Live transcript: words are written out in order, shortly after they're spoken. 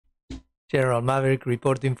General Maverick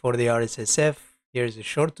reporting for the RSSF. Here's a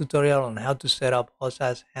short tutorial on how to set up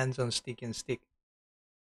HOSAS hands-on stick and stick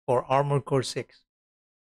for Armored Core 6.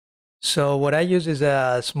 So what I use is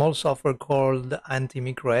a small software called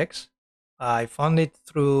AntiMicroX. I found it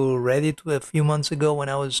through Reddit a few months ago when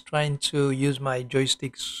I was trying to use my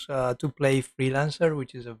joysticks to play Freelancer,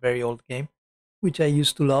 which is a very old game, which I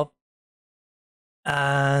used to love.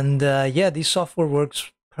 And yeah, this software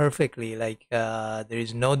works perfectly. Like there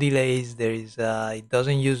is no delays. There is it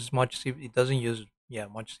doesn't use much. It doesn't use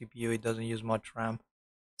much CPU. It doesn't use much RAM.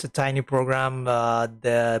 It's a tiny program.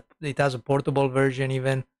 It has a portable version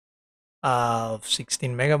even of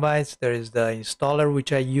 16 megabytes. There is the installer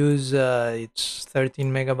which I use. It's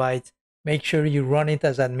 13 megabytes. Make sure you run it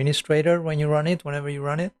as administrator when you run it. Whenever you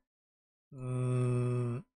run it.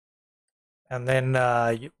 And then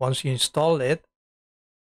once you install it,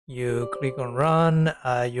 you click on run,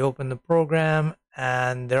 you open the program,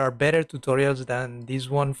 and there are better tutorials than this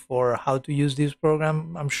one for how to use this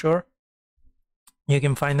program, I'm sure. You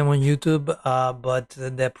can find them on YouTube, but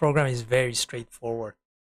the program is very straightforward.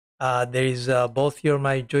 There is both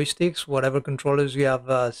my joysticks, whatever controllers you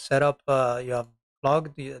have set up, you have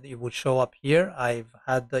plugged, it would show up here. I've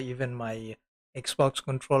had even my Xbox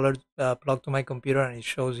controller plugged to my computer, and it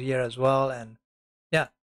shows here as well. And yeah,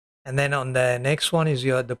 and then on the next one is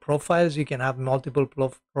the profiles. You can have multiple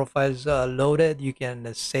profiles loaded. You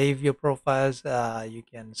can save your profiles. You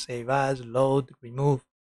can save as, load, remove.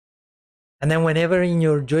 And then whenever in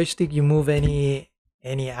your joystick you move any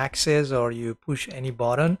axis or you push any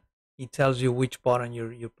button, it tells you which button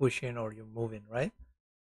you're pushing or you're moving, right?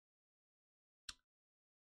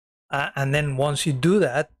 And then once you do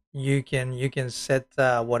that, you can set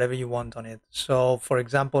whatever you want on it. So for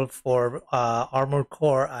example, for Armored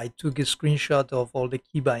Core, I took a screenshot of all the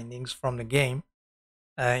key bindings from the game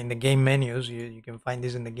in the game menus. You can find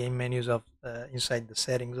this in the game menus of inside the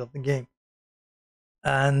settings of the game.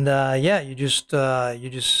 And yeah, you just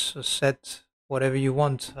set whatever you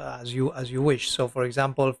want as you wish. So for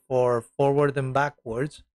example, for forward and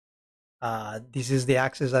backwards, this is the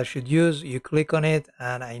axis I should use. You click on it,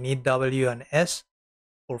 and I need W and S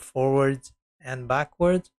for forwards and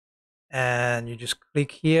backwards. And you just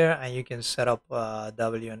click here, and you can set up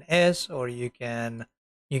W and S, or you can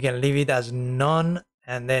leave it as none.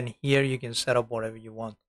 And then here you can set up whatever you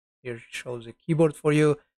want. Here it shows a keyboard for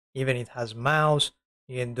you. Even it has mouse.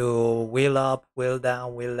 You can do wheel up, wheel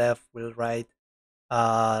down, wheel left, wheel right,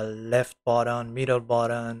 left button, middle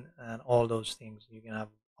button, and all those things. You can have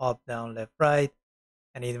up, down, left, right,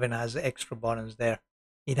 and it even has extra buttons there.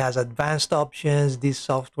 It has advanced options. This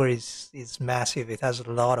software is massive. It has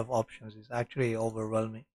a lot of options. It's actually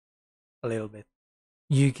overwhelming a little bit.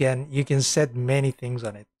 You can set many things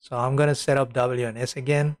on it. So I'm gonna set up W and S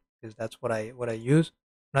again because that's what I use.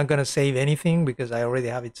 I'm not gonna save anything because I already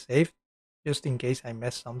have it saved, just in case I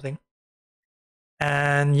mess something.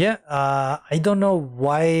 And yeah, I don't know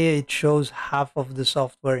why it shows half of the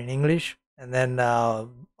software in English, and then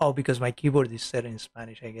oh, because my keyboard is set in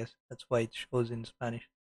Spanish, I guess that's why it shows in Spanish.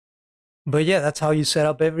 But yeah, that's how you set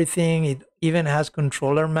up everything. It even has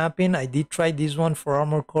controller mapping. I did try this one for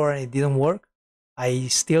Armored Core and it didn't work. I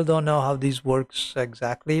still don't know how this works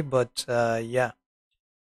exactly, but yeah.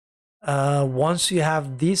 Once you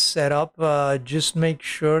have this set up, just make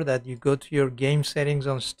sure that you go to your game settings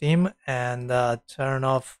on Steam and turn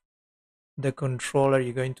off the controller.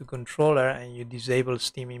 You go into controller and you disable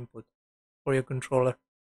Steam input for your controller.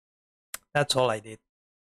 That's all I did,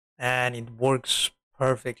 and it works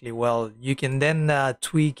perfectly well. You can then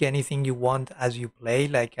tweak anything you want as you play.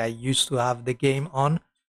 Like I used to have the game on,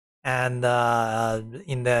 and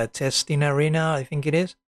in the testing arena, I think it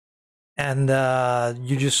is, and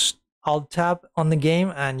you just alt tab on the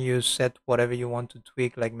game and you set whatever you want to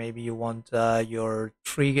tweak. Like maybe you want your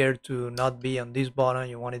trigger to not be on this button,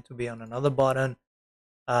 you want it to be on another button.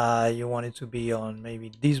 You want it to be on maybe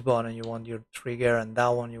this button, you want your trigger, and that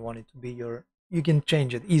one you want it to be your, you can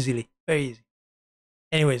change it easily, very easy.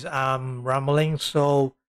 Anyways, I'm rambling,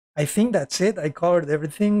 so I think that's it. I covered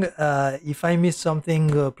everything. If I missed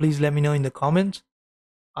something, please let me know in the comments.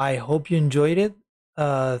 I hope you enjoyed it.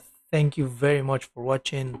 Thank you very much for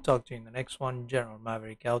watching. Talk to you in the next one. General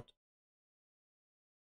Maverick out.